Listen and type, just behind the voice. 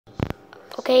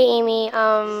Okay, Amy,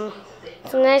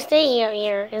 it's a nice day out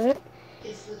here, isn't it?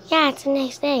 Yeah, it's a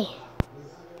nice day.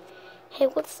 Hey,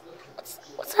 what's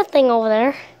that thing over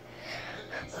there?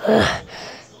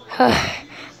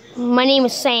 My name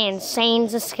is Sans.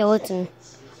 Sans the skeleton.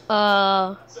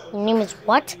 Your name is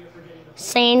what?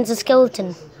 Sans the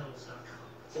skeleton.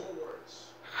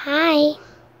 Hi.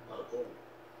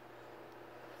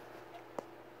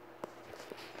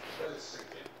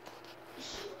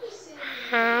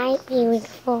 Hi,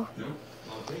 beautiful.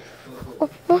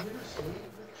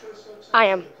 I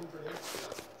am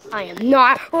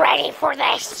not ready for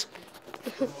this.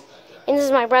 And this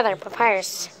is my brother,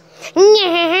 Papyrus.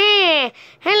 Hello,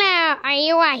 are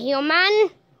you a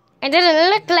human? It doesn't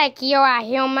look like you're a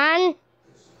human.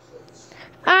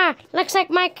 Looks like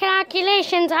my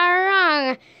calculations are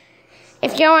wrong.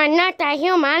 If you are not a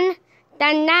human,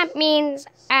 then that means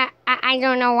I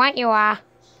don't know what you are.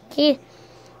 Can you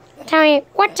tell me,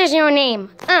 what is your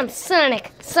name? I'm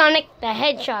Sonic the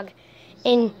Hedgehog.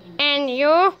 And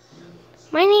you?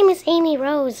 My name is Amy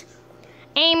Rose.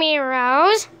 Amy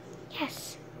Rose?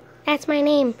 Yes, that's my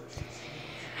name.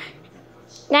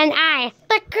 Then I,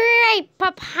 the great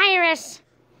Papyrus.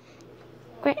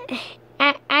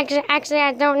 Actually,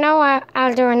 I don't know what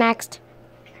I'll do next.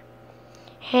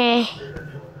 Hey.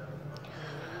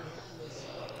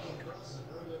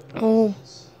 Oh,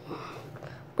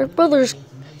 my brother's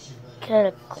kind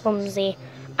of clumsy.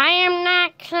 I am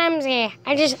not clumsy.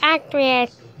 I just act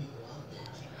weird.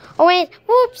 Oh wait,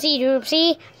 whoopsie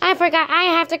doopsie. I forgot I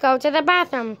have to go to the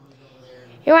bathroom.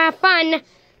 You have fun.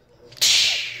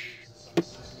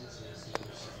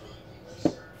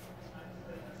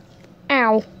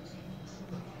 Ow.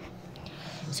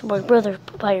 So my brother,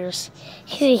 Papyrus,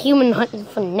 he's a human hunting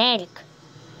fanatic.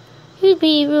 He'd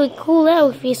be really cool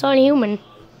out if he saw a human.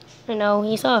 I know,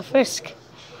 he saw a Frisk.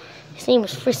 His name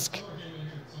was Frisk.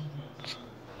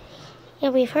 Yeah,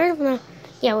 we've heard of the...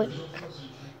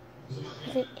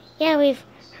 we've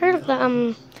heard of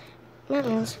the,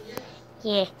 mountains.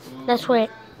 Yeah, that's where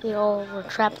we all were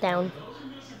trapped down.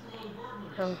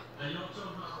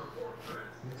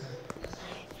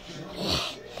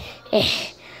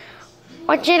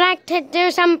 Would you like to do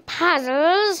some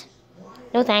puzzles?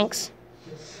 No thanks.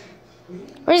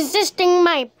 Resisting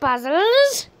my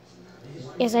puzzles?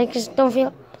 Yes, I just don't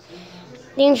feel...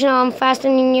 You know I'm faster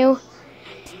than you.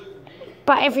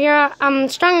 But if you're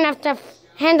strong enough to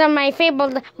handle my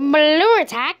fabled blue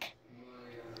attack,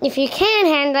 if you can't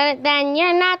handle it, then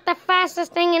you're not the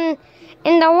fastest thing in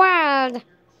the world.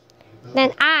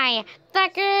 Then I, the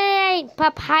great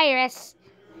Papyrus,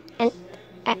 and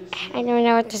I don't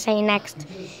know what to say next.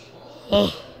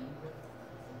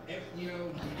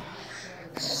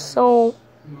 So,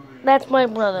 that's my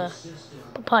brother,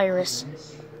 Papyrus.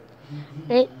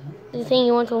 Anything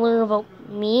you want to learn about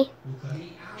me?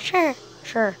 Sure.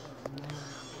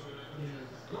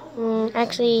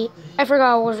 Actually, I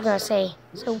forgot what I was going to say,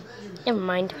 so never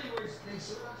mind.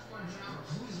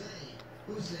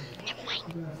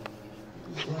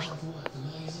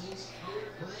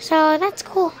 So, that's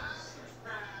cool.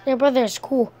 Your brother's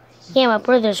cool. Yeah, my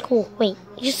brother's cool. Wait,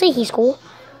 did you say he's cool?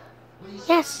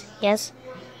 Yes.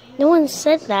 No one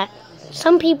said that.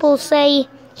 Some people say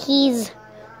he's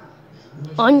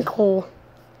uncool.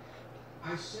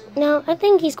 No, I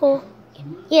think he's cool.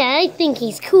 Yeah, I think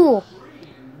he's cool.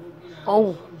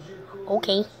 Oh,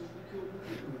 okay.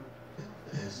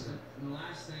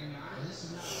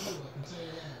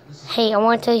 Hey, I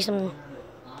want to tell you something.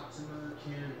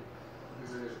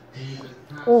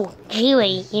 Oh,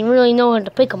 gee, you really know how to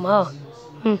pick him, huh?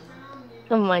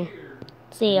 Never mind.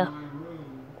 See ya.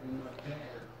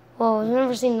 Well, I've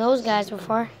never seen those guys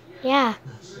before. Yeah.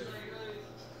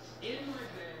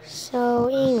 So,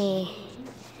 Amy,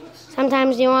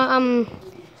 sometimes you want,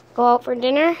 go out for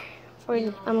dinner? Or,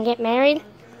 get married?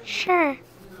 Sure.